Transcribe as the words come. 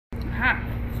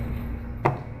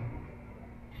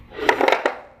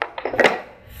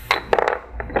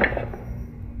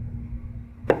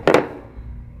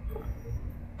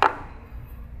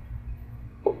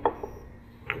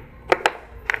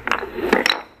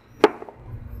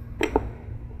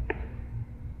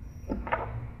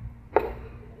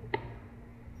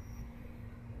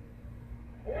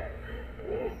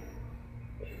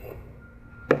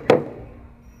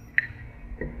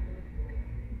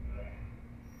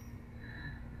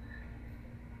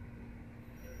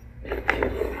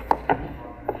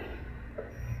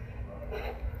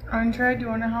Andre, do you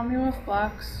want to help me with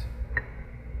blocks?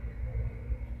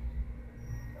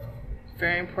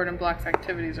 Very important blocks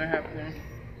activities are happening.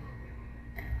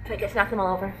 Should I just knock them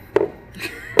all over?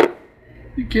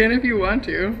 You can if you want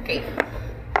to. Okay.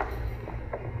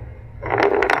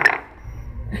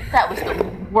 That was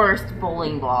the worst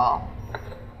bowling ball.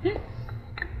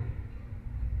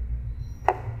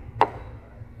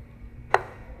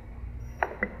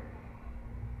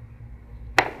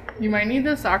 You might need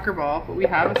the soccer ball, but we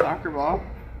have a soccer ball.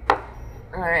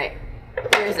 Alright.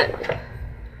 Where is it?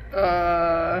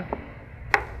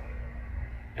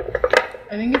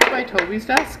 I think it's by Toby's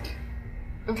desk.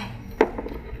 Okay.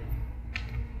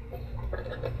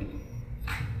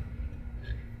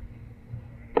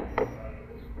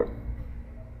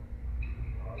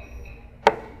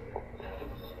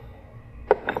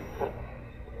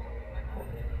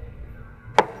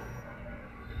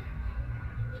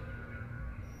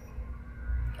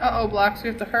 Uh-oh, Blocks, we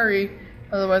have to hurry.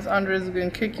 Otherwise, Andres is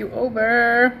going to kick you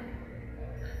over.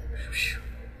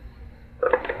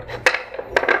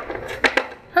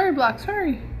 Hurry, Blocks,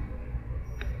 hurry.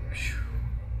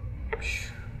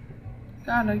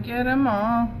 Gotta get them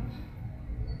all.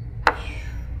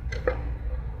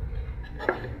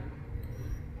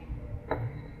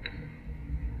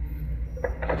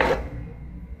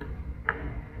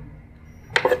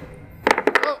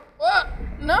 Oh, what?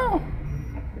 No.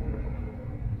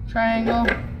 Triangle.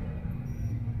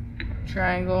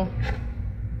 Triangle.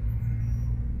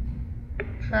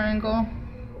 Triangle.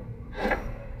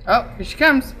 Oh, here she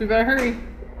comes. We better hurry.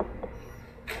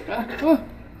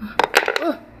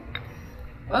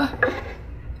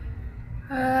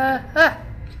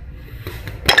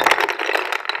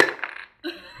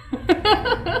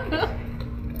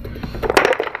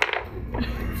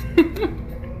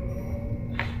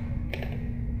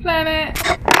 Planet.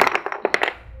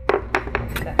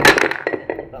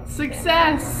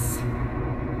 Success.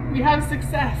 We have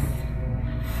success.